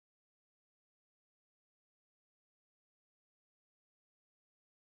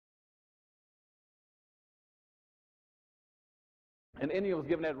And India was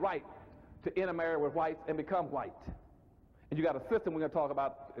given that right to intermarry with whites and become white. And you got a system we're going to talk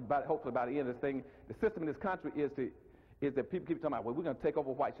about hopefully by the end of this thing. The system in this country is that people keep talking about, well, we're going to take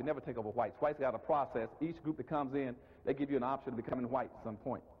over whites. You never take over whites. Whites got a process. Each group that comes in, they give you an option of becoming white at some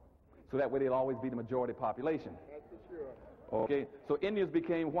point. So that way they'll always be the majority population. That's for sure. Okay, so Indians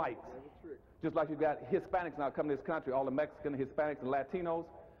became whites. Just like you got Hispanics now coming to this country, all the Mexican, Hispanics, and Latinos.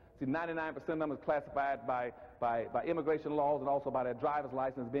 See, 99% of them is classified by immigration laws and also by their driver's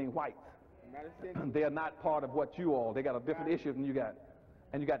license being whites. They are not part of what you all. They got a different issue than you got.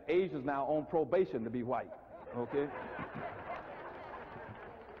 And you got Asians now on probation to be white. Okay?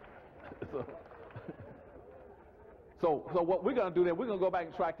 So what we're going to do then, we're going to go back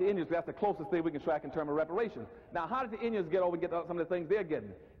and track the Indians. That's the closest thing we can track in terms of reparations. Now, how did the Indians get over and get some of the things they're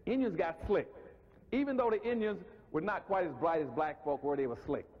getting? Indians got slick. Even though the Indians were not quite as bright as black folk were, they were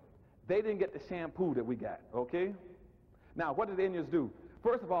slick. They didn't get the shampoo that we got, okay? Now, what did the Indians do?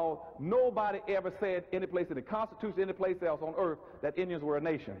 First of all, nobody ever said any place in the Constitution, any place else on earth, that Indians were a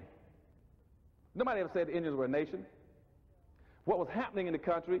nation. Nobody ever said the Indians were a nation. What was happening in the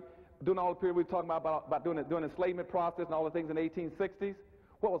country during all the period we were talking about doing the enslavement process and all the things in the 1860s,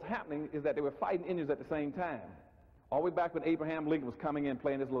 what was happening is that they were fighting Indians at the same time. All the way back when Abraham Lincoln was coming in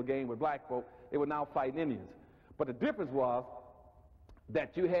playing this little game with black folk, they were now fighting Indians. But the difference was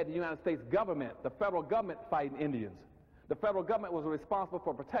that you had the United States government, the federal government, fighting Indians. The federal government was responsible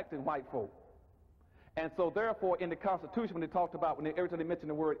for protecting white folk. And so therefore in the Constitution, when they talked about, every time they mentioned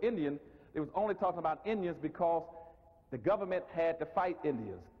the word Indian, they was only talking about Indians because the government had to fight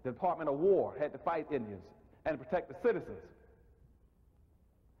Indians. The Department of War had to fight Indians and protect the citizens.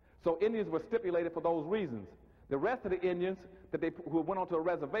 So Indians were stipulated for those reasons. The rest of the Indians who went onto a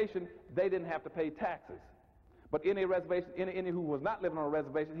reservation, they didn't have to pay taxes. But any Indian who was not living on a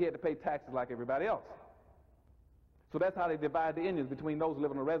reservation, he had to pay taxes like everybody else. So that's how they divide the Indians between those who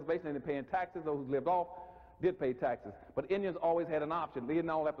live on a reservation and they're paying taxes. Those who lived off did pay taxes. But Indians always had an option. They didn't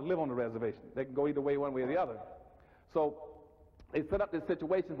all have to live on the reservation. They can go either way, one way or the other. So they set up this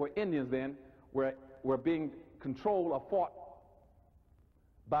situation where Indians then were being controlled or fought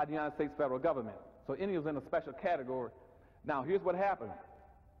by the United States federal government. So Indians in a special category. Now here's what happened.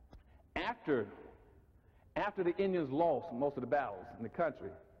 After the Indians lost most of the battles in the country,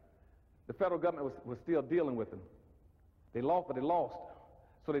 the federal government was still dealing with them. They lost, but they lost.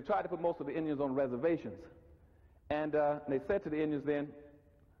 So they tried to put most of the Indians on reservations. And they said to the Indians then,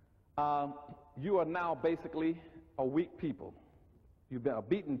 you are now basically a weak people. You've been a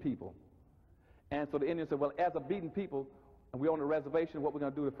beaten people. And so the Indians said, well, as a beaten people, and we're on the reservation, what we're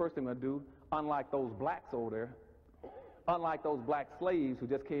going to do, the first thing we're going to do, unlike those blacks over there, unlike those black slaves who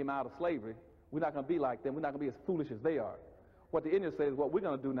just came out of slavery, we're not going to be like them. We're not going to be as foolish as they are. What the Indians say is what we're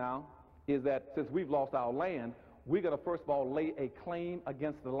going to do now is that since we've lost our land, we're going to first of all lay a claim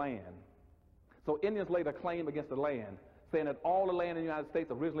against the land. So Indians laid a claim against the land, saying that all the land in the United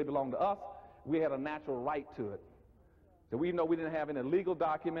States originally belonged to us. We had a natural right to it. So even though we didn't have any legal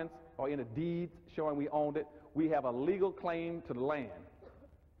documents or any deeds showing we owned it, we have a legal claim to the land.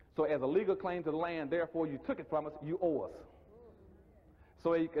 So as a legal claim to the land, therefore you took it from us, you owe us.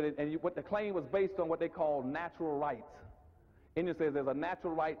 So what the claim was based on what they call natural rights. Indian says there's a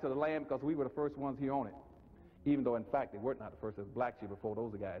natural right to the land because we were the first ones here on it. Even though in fact they weren't not the first, it was blacks here before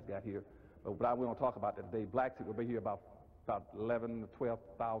those guys got here. But we don't talk about that today. Blacks people were here about 11 to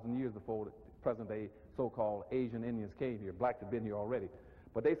 12,000 years before the present day so-called Asian Indians came here. Blacks had been here already.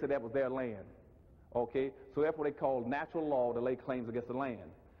 But they said that was their land. Okay? So therefore they called natural law to lay claims against the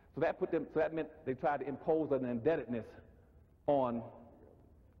land. So that meant they tried to impose an indebtedness on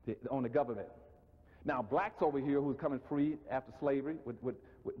the government. Now blacks over here who's coming free after slavery with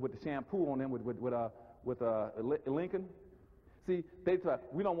the shampoo on them with Lincoln. See, they thought,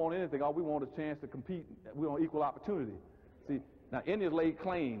 we don't want anything. All we want is a chance to compete. We want equal opportunity. See, now Indians laid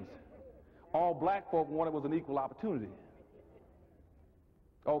claims. All black folk wanted was an equal opportunity.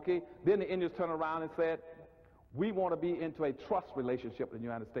 Okay? Then the Indians turned around and said, we want to be into a trust relationship with the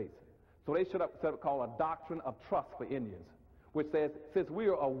United States. So they set up called a doctrine of trust for Indians, which says, since we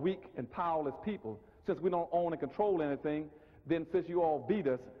are a weak and powerless people, since we don't own and control anything, then since you all beat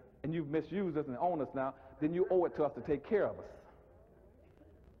us and you've misused us and own us now, then you owe it to us to take care of us.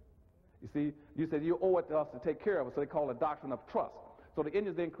 You see, you said you owe it to us to take care of us, so they call it a doctrine of trust. So the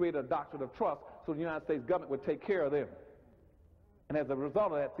Indians then created a doctrine of trust so the United States government would take care of them. And as a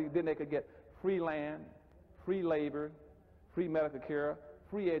result of that, see, then they could get free land, free labor, free medical care,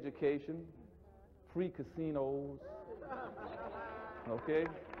 free education, free casinos, okay?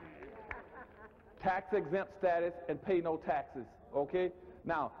 Tax-exempt status and pay no taxes, okay?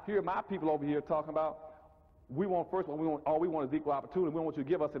 Now, here are my people over here talking about, we want, first of all, all we want is equal opportunity. We don't want you to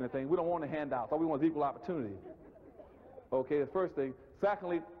give us anything. We don't want any handouts. All we want is equal opportunity. Okay, the first thing.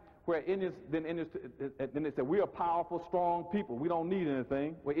 Secondly, where Indians, then they said, we are powerful, strong people. We don't need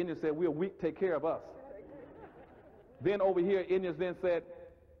anything. Where Indians said, we are weak, take care of us. Then over here, Indians then said,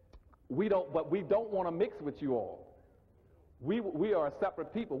 we don't want to mix with you all. We are a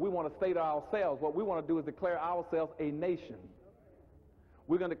separate people. We want to stay to ourselves. What we want to do is declare ourselves a nation.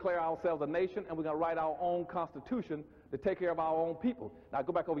 We're going to declare ourselves a nation, and we're going to write our own constitution to take care of our own people. Now,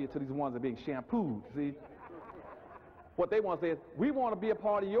 go back over here to these ones that are being shampooed, see? What they want to say is, we want to be a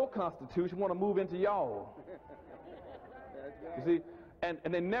part of your constitution, we want to move into y'all. You see? And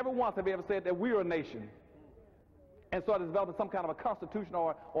they never once have they ever said that we're a nation and started developing some kind of a constitution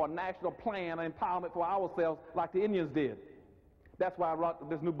or a national plan or empowerment for ourselves like the Indians did. That's why I wrote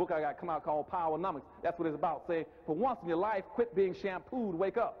this new book I got come out called Powernomics. That's what it's about, saying, for once in your life, quit being shampooed,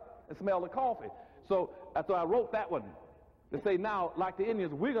 wake up and smell the coffee. So I wrote that one to say now, like the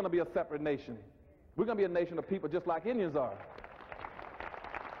Indians, we're going to be a separate nation. We're going to be a nation of people just like Indians are.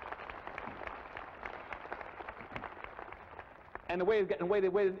 And the way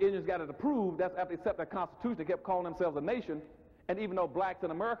the Indians got it approved, that's after they set their constitution, they kept calling themselves a nation. And even though blacks in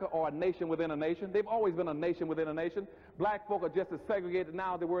America are a nation within a nation, they've always been a nation within a nation. Black folk are just as segregated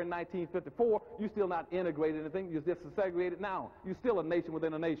now as they were in 1954. You're still not integrated in anything. You're just as segregated now. You're still a nation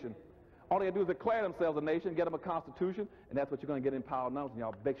within a nation. All they got to do is declare themselves a nation, get them a constitution, and that's what you're going to get in Powernomics. And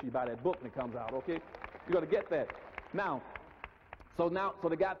y'all make sure you buy that book when it comes out, okay? You're going to get that. Now, so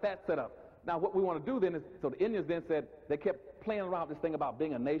they got that set up. Now, what we want to do then is, so the Indians then said, they kept playing around with this thing about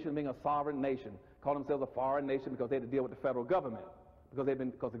being a nation, being a sovereign nation, called themselves a foreign nation because they had to deal with the federal government, because the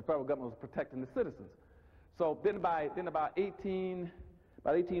federal government was protecting the citizens. So then about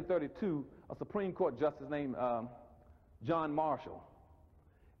 1832, a Supreme Court justice named John Marshall,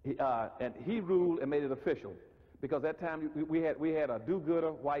 and he ruled and made it official, because at that time we had a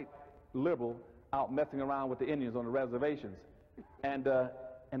do-gooder white liberal out messing around with the Indians on the reservations, and I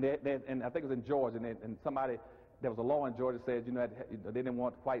think it was in Georgia, and somebody, there was a law in Georgia that said, you know, they didn't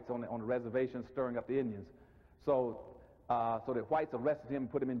want whites on the reservation stirring up the Indians. So the whites arrested him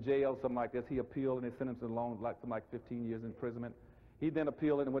and put him in jail, something like this. He appealed, and they sentenced him to something like 15 years imprisonment. He then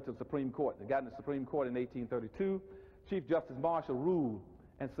appealed and went to the Supreme Court. They got in the Supreme Court in 1832. Chief Justice Marshall ruled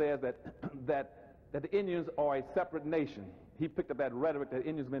and says that the Indians are a separate nation. He picked up that rhetoric that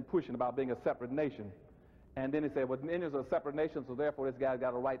Indians have been pushing about being a separate nation. And then he said, well, the Indians are a separate nation, so therefore this guy's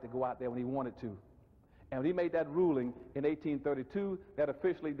got a right to go out there when he wanted to. And when he made that ruling in 1832, that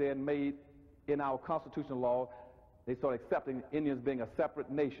officially then made in our constitutional law, they started accepting Indians being a separate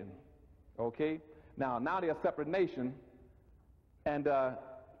nation. Okay? Now they're a separate nation, and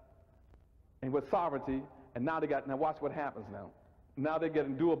with sovereignty, and now watch what happens now. Now they're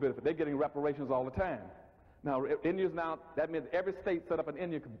getting dual benefit. They're getting reparations all the time. Now, Indians now, that means every state set up an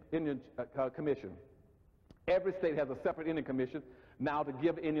Indian commission. Every state has a separate Indian commission now to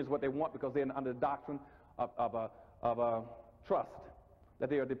give Indians what they want, because they're under the doctrine of trust, that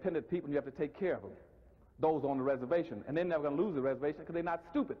they are dependent people and you have to take care of them, those on the reservation. And they're never going to lose the reservation because they're not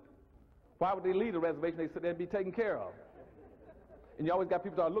stupid. Why would they leave the reservation? They sit there and be taken care of. And you always got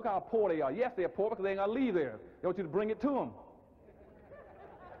people that look how poor they are. Yes, they're poor because they ain't going to leave there. They want you to bring it to them.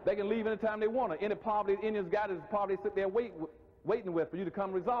 They can leave anytime they want to. Any poverty the Indians got is poverty they sit there waiting with for you to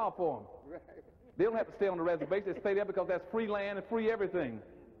come resolve for them. Right. They don't have to stay on the reservation. They stay there because that's free land and free everything.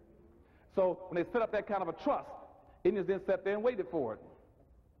 So when they set up that kind of a trust, Indians then sat there and waited for it.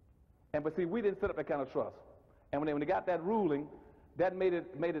 But see, we didn't set up that kind of trust. And when they got that ruling, that made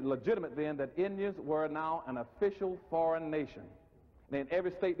it legitimate then that Indians were now an official foreign nation. And then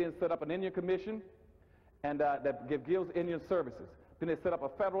every state then set up an Indian commission, and that gives Indian services. Then they set up a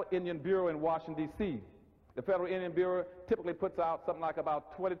federal Indian Bureau in Washington, D.C. The Federal Indian Bureau typically puts out something like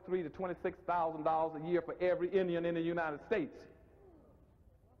about $23,000 to $26,000 a year for every Indian in the United States.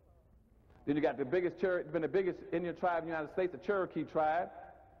 Then you got the biggest Indian tribe in the United States, the Cherokee tribe,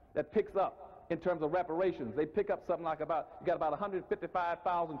 that picks up in terms of reparations. They pick up something like you got about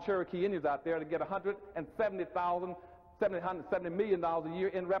 155,000 Cherokee Indians out there to get $770 million a year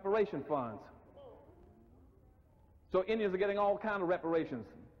in reparation funds. So Indians are getting all kinds of reparations.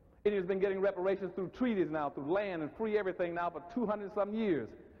 Indians have been getting reparations through treaties now, through land and free everything now for 200-some years.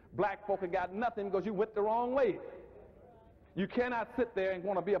 Black folk have got nothing because you went the wrong way. You cannot sit there and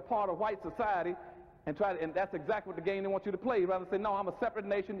want to be a part of white society and and that's exactly what the game they want you to play. Rather than say, no, I'm a separate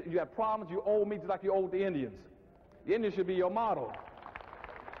nation. You have problems, you owe me just like you owe the Indians. The Indians should be your model.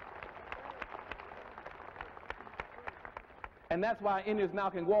 And that's why Indians now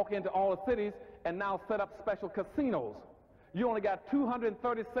can walk into all the cities and now set up special casinos. You only got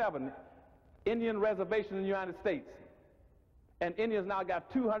 237 Indian reservations in the United States. And Indians now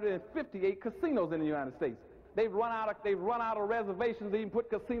got 258 casinos in the United States. They've run out of reservations to even put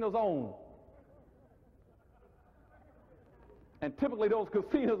casinos on. And typically those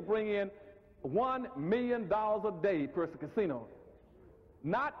casinos bring in $1 million a day per casino.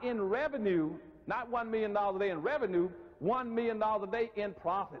 Not in revenue, not $1 million a day in revenue, $1 million a day in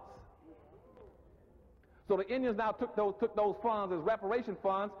profits. So the Indians now took those funds as reparation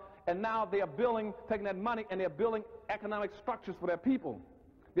funds, and now they are taking that money and they're building economic structures for their people.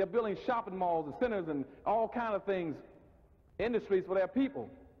 They're building shopping malls and centers and all kinds of things, industries for their people,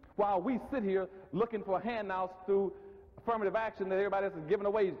 while we sit here looking for handouts through affirmative action that everybody else is giving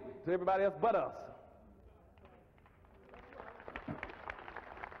away to everybody else but us.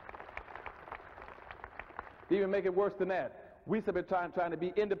 Even make it worse than that. We have been trying to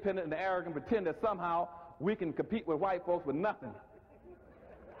be independent and arrogant, pretend that somehow we can compete with white folks with nothing.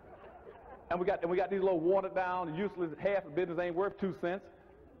 And we got these little watered down, useless, half a business ain't worth 2 cents.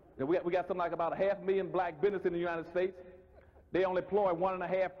 And we got something like about 500,000 black businesses in the United States. They only employ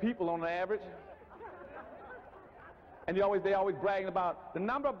 1.5 people on the average. And they always bragging about the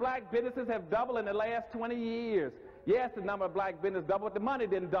number of black businesses have doubled in the last 20 years. Yes, the number of black businesses doubled, but the money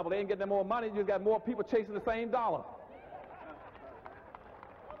didn't double. They ain't getting more money. You just got more people chasing the same dollar.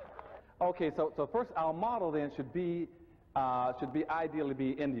 Okay, so first our model then should be ideally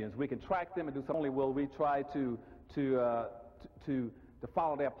be Indians. We can track them and do something. Only will we try to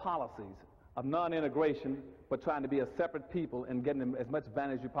follow their policies of non-integration, but trying to be a separate people and getting them as much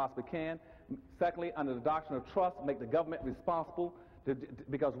advantage as you possibly can. Secondly, under the doctrine of trust, make the government responsible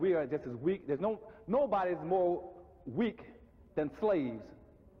because we are just as weak. Nobody is more weak than slaves.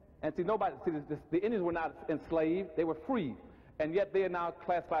 And see, the Indians were not enslaved; they were free, and yet they are now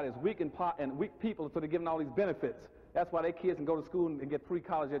classified as weak and weak people, so they're given all these benefits. That's why their kids can go to school and get free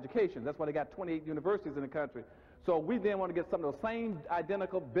college education. That's why they got 28 universities in the country. So we then want to get some of those same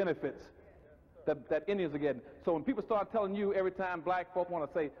identical benefits that Indians are getting. So when people start telling you every time black folk want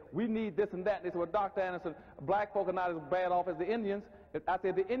to say, we need this and that, they say, well, Dr. Anderson, black folk are not as bad off as the Indians. I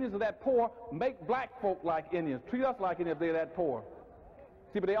said, the Indians are that poor, make black folk like Indians. Treat us like Indians if they're that poor.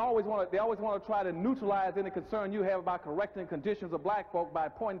 See, but they always want to try to neutralize any concern you have about correcting conditions of black folk by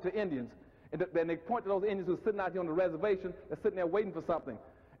pointing to Indians. And then they point to those Indians who are sitting out here on the reservation, they're sitting there waiting for something.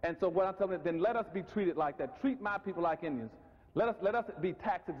 And so what I'm telling them, then let us be treated like that. Treat my people like Indians. Let us be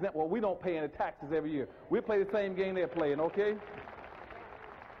tax exempt. Well, we don't pay any taxes every year. We play the same game they're playing, okay?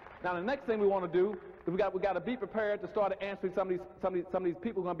 Now the next thing we want to do is we got to be prepared to start answering some of these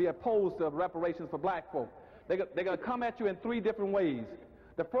people who are going to be opposed to reparations for black folk. They're going to come at you in 3 different ways.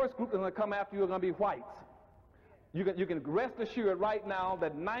 The first group that's going to come after you are going to be whites. You can rest assured right now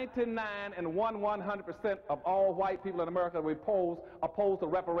that 99% of all white people in America are opposed to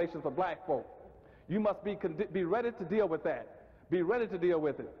reparations for black folk. You must be ready to deal with that. Be ready to deal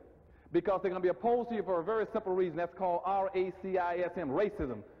with it. Because they're going to be opposed to you for a very simple reason. That's called R-A-C-I-S-M,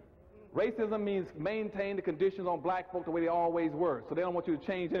 racism. Racism means maintain the conditions on black folk the way they always were. So they don't want you to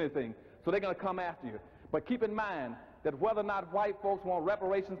change anything. So they're going to come after you. But keep in mind that whether or not white folks want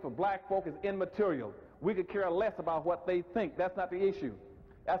reparations for black folk is immaterial. We could care less about what they think. That's not the issue.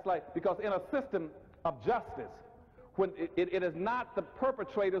 That's because in a system of justice, when it is not the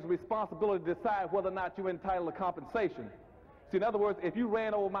perpetrator's responsibility to decide whether or not you're entitled to compensation. See, in other words, if you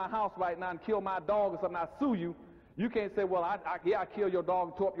ran over my house right now and killed my dog or something, I sue you, you can't say, well, I killed your dog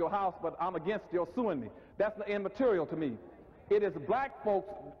and tore up your house, but I'm against your suing me. That's immaterial to me. It is black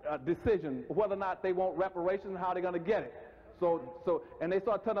folks' decision whether or not they want reparations and how they're going to get it. And they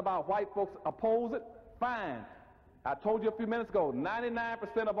start telling about white folks oppose it, fine. I told you a few minutes ago,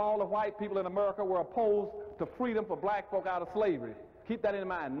 99% of all the white people in America were opposed to freedom for black folk out of slavery. Keep that in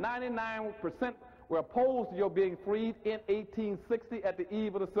mind. 99% were opposed to your being freed in 1860 at the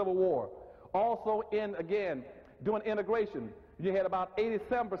eve of the Civil War. Also doing integration. You had about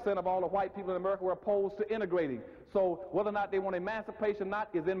 87% of all the white people in America were opposed to integrating. So whether or not they want emancipation or not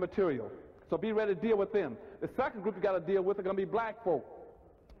is immaterial. So be ready to deal with them. The second group you got to deal with are going to be black folk.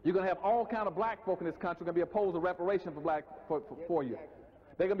 You're going to have all kind of black folk in this country going to be opposed to reparation for you.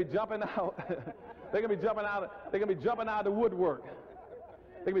 They're going to be jumping out. They're going to be jumping out of the woodwork.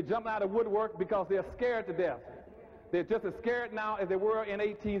 They're going to be jumping out of the woodwork because they're scared to death. They're just as scared now as they were in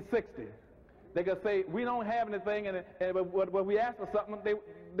 1860. They're going to say, we don't have anything, and when we ask for something,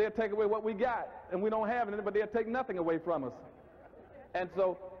 they'll take away what we got. And we don't have anything, but they'll take nothing away from us. And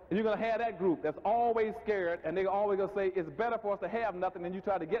so you're going to have that group that's always scared, and they're always going to say, it's better for us to have nothing than you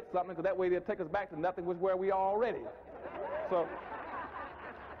try to get something, because that way they'll take us back to nothing, which is where we are already. So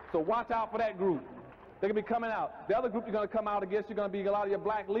watch out for that group. They're going to be coming out. The other group you're going to come out against, you're going to be a lot of your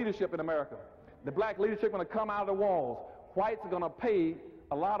black leadership in America. The black leadership is going to come out of the walls. Whites are going to pay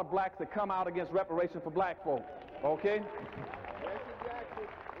a lot of blacks to come out against reparations for black folk. Okay?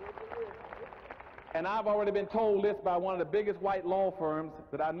 And I've already been told this by one of the biggest white law firms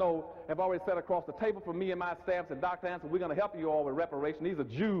that I know, have already set across the table for me and my staff, said, Dr. Hanson, we're going to help you all with reparations. These are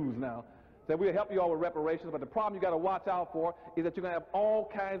Jews now. Said, we'll help you all with reparations, but the problem you got to watch out for is that you're going to have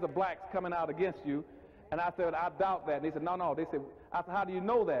all kinds of blacks coming out against you. And I said, I doubt that. And they said, no, no. They said, I said, how do you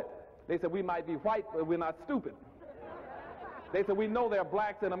know that? They said, we might be white, but we're not stupid. They said, we know there are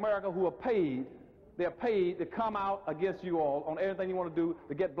blacks in America who are paid. They're paid to come out against you all on everything you want to do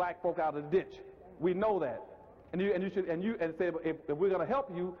to get black folk out of the ditch. We know that. And say, if we're going to help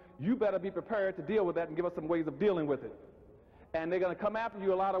you, you better be prepared to deal with that and give us some ways of dealing with it. And they're going to come after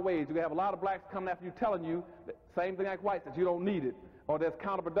you a lot of ways. You're going to have a lot of blacks coming after you telling you the same thing like whites, that you don't need it, or that's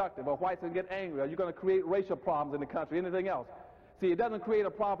counterproductive, or whites can get angry, or you're going to create racial problems in the country, anything else. See, it doesn't create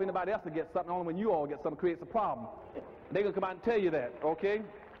a problem for anybody else to get something, only when you all get something, it creates a problem. They're going to come out and tell you that, okay?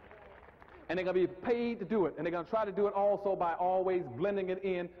 And they're going to be paid to do it. And they're going to try to do it also by always blending it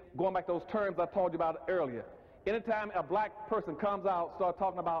in, going back to those terms I told you about earlier. Anytime a black person comes out, start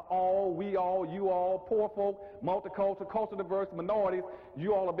talking about all, we all, you all, poor folk, multicultural, culture diverse, minorities,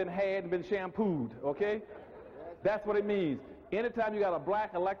 you all have been had and been shampooed, okay? That's what it means. Anytime you got a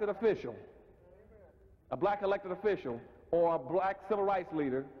black elected official, or a black civil rights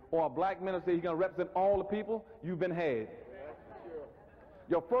leader, or a black minister, he's going to represent all the people, you've been had.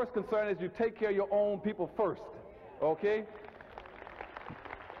 Your first concern is you take care of your own people first, okay?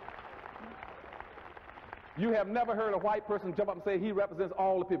 You have never heard a white person jump up and say he represents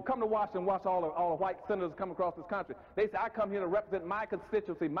all the people. Come to Washington, watch all the white senators come across this country. They say, I come here to represent my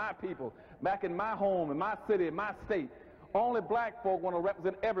constituency, my people, back in my home, in my city, in my state. Only black folk want to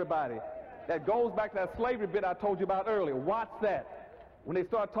represent everybody. That goes back to that slavery bit I told you about earlier. Watch that. When they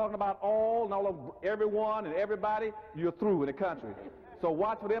start talking about all and all of everyone and everybody, you're through in the country. So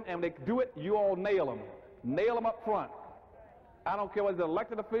watch for them, and when they do it, you all nail them. Nail them up front. I don't care whether it's an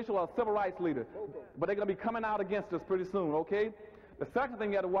elected official or a civil rights leader, but they're going to be coming out against us pretty soon, okay? The second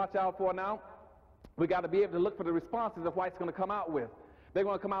thing you got to watch out for now, we got to be able to look for the responses that whites going to come out with. They're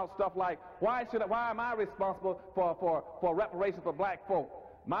going to come out with stuff like, why am I responsible for reparations for black folk?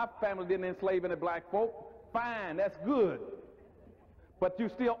 My family didn't enslave any black folk. Fine, that's good. But you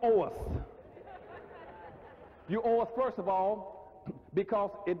still owe us. You owe us, first of all,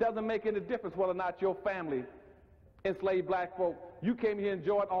 because it doesn't make any difference whether or not your family enslaved black folk. You came here and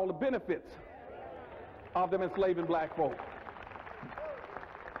enjoyed all the benefits of them enslaving black folk.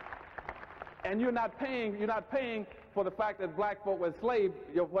 And you're not paying for the fact that black folk were enslaved,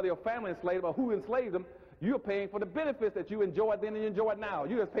 whether your family enslaved or who enslaved them. You're paying for the benefits that you enjoyed then and you enjoy it now.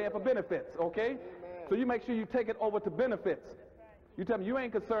 You're just paying for benefits, okay? Amen. So you make sure you take it over to benefits. You tell me you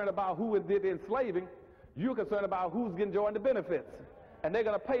ain't concerned about who did the enslaving. You're concerned about who's enjoying the benefits. And they're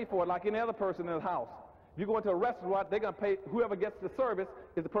going to pay for it like any other person in the house. You go into a restaurant, they're going to pay, whoever gets the service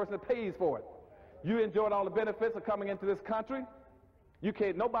is the person that pays for it. You enjoyed all the benefits of coming into this country. You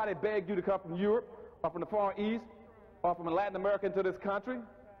can't, nobody begged you to come from Europe or from the Far East or from Latin America into this country.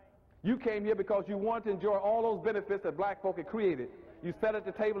 You came here because you wanted to enjoy all those benefits that black folk had created. You sat at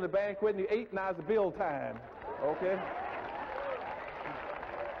the table in the banquet and you ate, now it's the bill time, okay?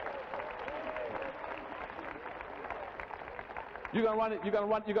 You're gonna run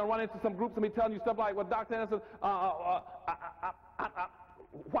into some groups and be telling you stuff like, well, Dr. Anderson,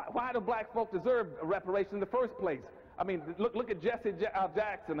 why do black folk deserve reparations in the first place? I mean, look at Jesse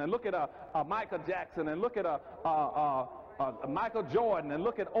Jackson, and look at Michael Jackson, and look at Michael Jordan, and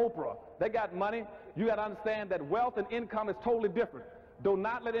look at Oprah. They got money. You got to understand that wealth and income is totally different. Do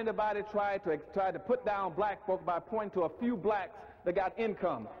not let anybody try to put down black folk by pointing to a few blacks that got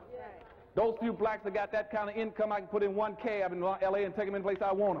income. Those few blacks that got that kind of income, I can put in one cab in L.A. and take them in place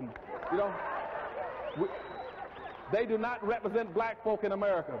I want them. You know, they do not represent black folk in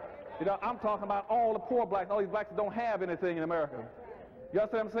America. You know, I'm talking about all the poor blacks, all these blacks that don't have anything in America. You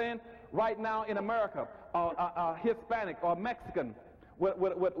understand what I'm saying? Right now in America, a Hispanic or Mexican with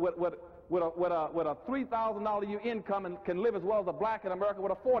a $3,000 a year income and can live as well as a black in America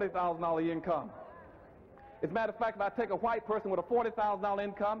with a $40,000 a year income. As a matter of fact, if I take a white person with a $40,000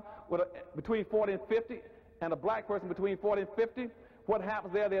 income, between 40 and 50, and a black person between 40 and 50, what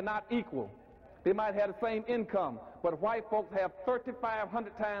happens there? They're not equal. They might have the same income, but white folks have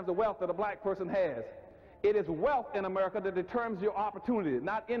 3,500 times the wealth that a black person has. It is wealth in America that determines your opportunity,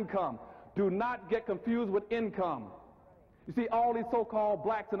 not income. Do not get confused with income. You see, all these so-called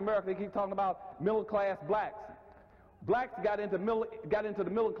blacks in America, they keep talking about middle-class blacks. Blacks got into the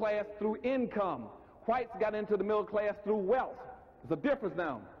middle class through income. Whites got into the middle class through wealth. There's a difference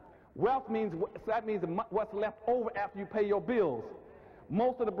now. Wealth means, that means what's left over after you pay your bills.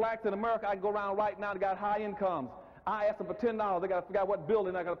 Most of the blacks in America, I can go around right now, they got high incomes. I ask them for $10, they got to figure out what bill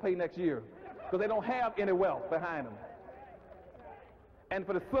they're not going to pay next year, because they don't have any wealth behind them. And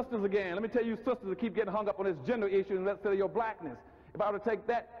for the sisters again, let me tell you sisters that keep getting hung up on this gender issue and let's say your blackness. If I were to take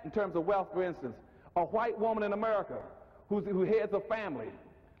that in terms of wealth, for instance, a white woman in America who heads a family,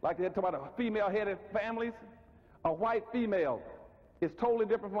 like they talk about female-headed families, a white female is totally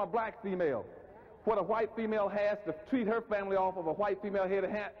different from a black female. What a white female has to treat her family off of a white female-headed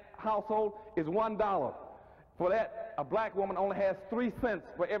household is $1. For that, a black woman only has 3 cents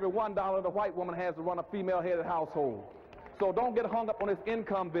for every $1 the white woman has to run a female-headed household. So don't get hung up on this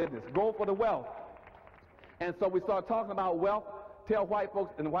income business. Go for the wealth. And so we start talking about wealth. Tell white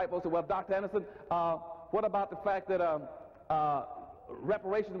folks, and the white folks say, well, Dr. Anderson, what about the fact that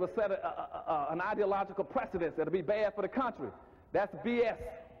reparations will set an ideological precedent that'll be bad for the country? That's BS.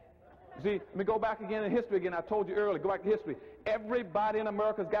 See, let me go back again in history again. I told you earlier, go back to history. Everybody in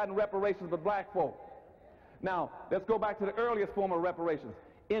America has gotten reparations but black folk. Now, let's go back to the earliest form of reparations.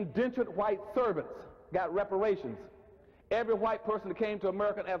 Indentured white servants got reparations. Every white person that came to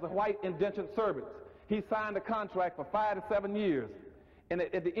America as a white indentured servant, he signed a contract for 5 to 7 years. And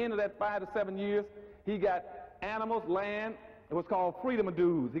at the end of that 5 to 7 years, he got animals, land. It was called freedom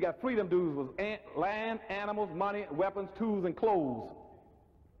dues. He got freedom dues, was land, animals, money, weapons, tools, and clothes.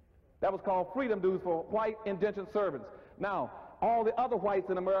 That was called freedom dues for white indentured servants. Now, all the other whites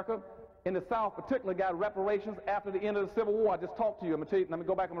in America, in the South particularly, got reparations after the end of the Civil War. I just talked to you. I'm going to tell you, let me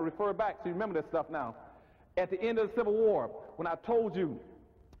go back, I'm going to refer back so you remember this stuff now. At the end of the Civil War, when I told you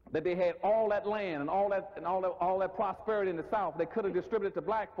that they had all that land and all that prosperity in the South, they could have distributed to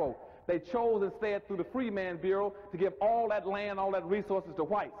black folk. They chose instead through the Freeman Bureau to give all that land, all that resources to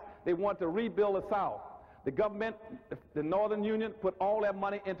whites. They wanted to rebuild the South. The government, the Northern Union, put all that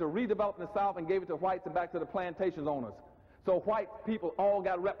money into redeveloping the South and gave it to whites and back to the plantation owners. So white people all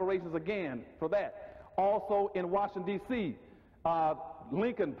got reparations again for that. Also in Washington, D.C.,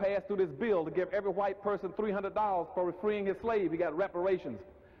 Lincoln passed through this bill to give every white person $300 for freeing his slave. He got reparations.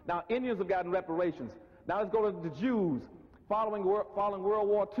 Now, Indians have gotten reparations. Now let's go to the Jews. Following World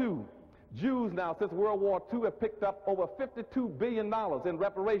War II, Jews now, since World War II, have picked up over $52 billion in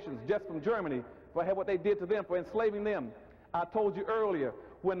reparations just from Germany for what they did to them, for enslaving them. I told you earlier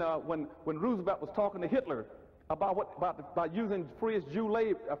when Roosevelt was talking to Hitler about using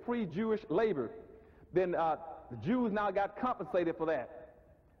free Jewish labor, then the Jews now got compensated for that,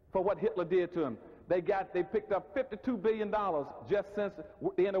 for what Hitler did to them. They picked up $52 billion just since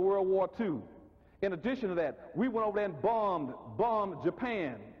the end of World War II. In addition to that, we went over there and bombed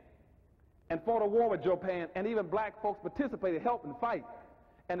Japan and fought a war with Japan, and even black folks participated, helped and fight.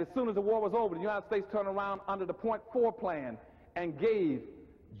 And as soon as the war was over, the United States turned around under the Point 4 plan and gave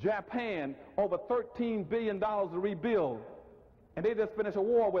Japan over $13 billion to rebuild. And they just finished a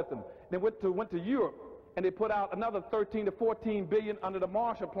war with them. They went to Europe, and they put out another 13 to 14 billion under the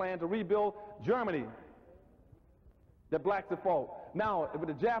Marshall Plan to rebuild Germany. The blacks have fought. Now, with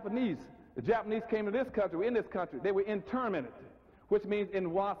the Japanese came to this country, in this country, they were internmented, which means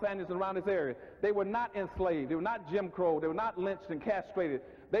in Los Angeles and around this area, they were not enslaved, they were not Jim Crow, they were not lynched and castrated.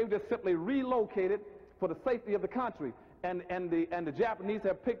 They were just simply relocated for the safety of the country. And the Japanese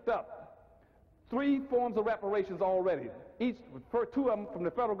have picked up 3 forms of reparations already. For 2 of them from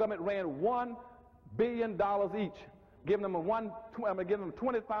the federal government ran $1 billion each, giving them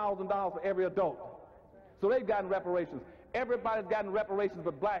 $20,000 for every adult. So they've gotten reparations. Everybody's gotten reparations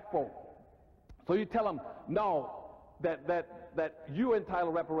but black folk. So you tell them, no, that you're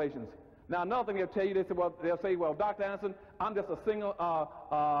entitled to reparations. Now, another thing they'll tell you, they'll say, well, Dr. Anderson, I'm just a single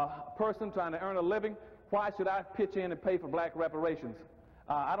person trying to earn a living. Why should I pitch in and pay for black reparations?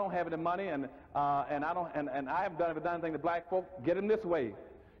 I don't have any money, and I haven't ever done anything to black folk. Get them this way.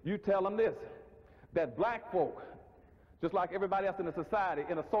 You tell them this, that black folk, just like everybody else in the society,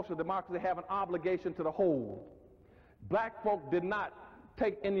 in a social democracy, have an obligation to the whole. Black folk did not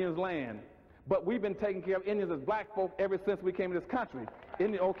take Indians' land, but we've been taking care of Indians as black folk ever since we came to this country.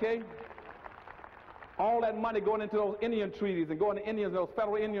 Okay? All that money going into those Indian treaties and going to Indians, those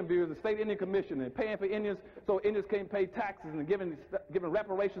federal Indian bureaus and state Indian commission and paying for Indians so Indians can't pay taxes and giving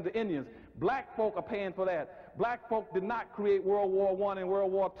reparations to Indians. Black folk are paying for that. Black folk did not create World War I and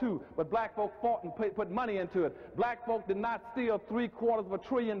World War II, but black folk fought and put money into it. Black folk did not steal $750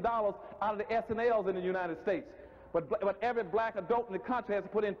 billion out of the S&Ls in the United States. But every black adult in the country has to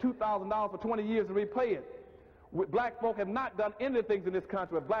put in $2,000 for 20 years to repay it. Black folk have not done any things in this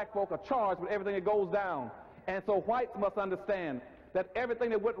country, but black folk are charged with everything that goes down. And so whites must understand that everything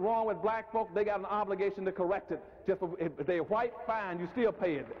that went wrong with black folk, they got an obligation to correct it. Just if they're white, fine, you still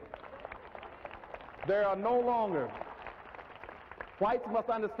pay it. There are no longer. Whites must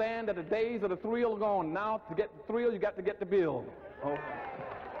understand that the days of the thrill are gone. Now, to get the thrill, you got to get the bill. Oh.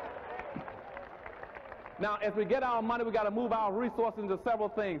 Now, as we get our money, we got to move our resources into several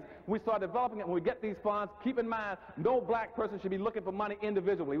things. We start developing it. When we get these funds, keep in mind, no black person should be looking for money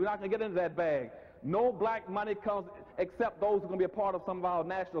individually. We're not going to get into that bag. No black money comes except those who are going to be a part of some of our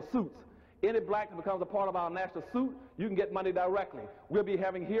national suits. Any black that becomes a part of our national suit, you can get money directly. We'll be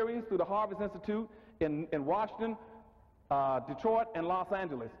having hearings through the Harvest Institute in Washington, Detroit, and Los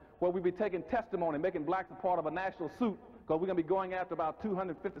Angeles, where we'll be taking testimony, making blacks a part of a national suit, because we're going to be going after about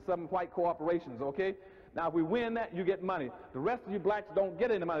 257 white corporations, okay? Now, if we win that, you get money. The rest of you blacks don't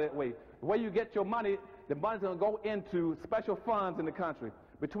get any money that way. The way you get your money, the money's going to go into special funds in the country,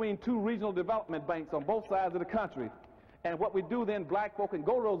 between two regional development banks on both sides of the country. And what we do then, black folk can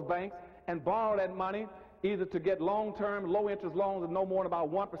go to those banks and borrow that money, either to get long-term, low-interest loans of no more than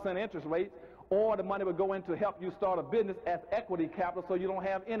about 1% interest rates, or the money would go in to help you start a business as equity capital so you don't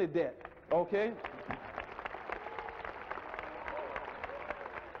have any debt, okay?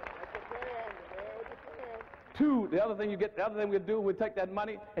 Two, the other thing we do, we take that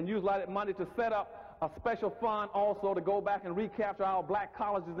money and use that money to set up a special fund also to go back and recapture our black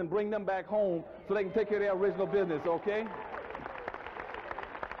colleges and bring them back home so they can take care of their original business, okay?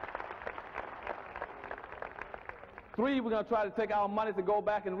 Three, we're going to try to take our money to go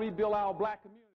back and rebuild our black community.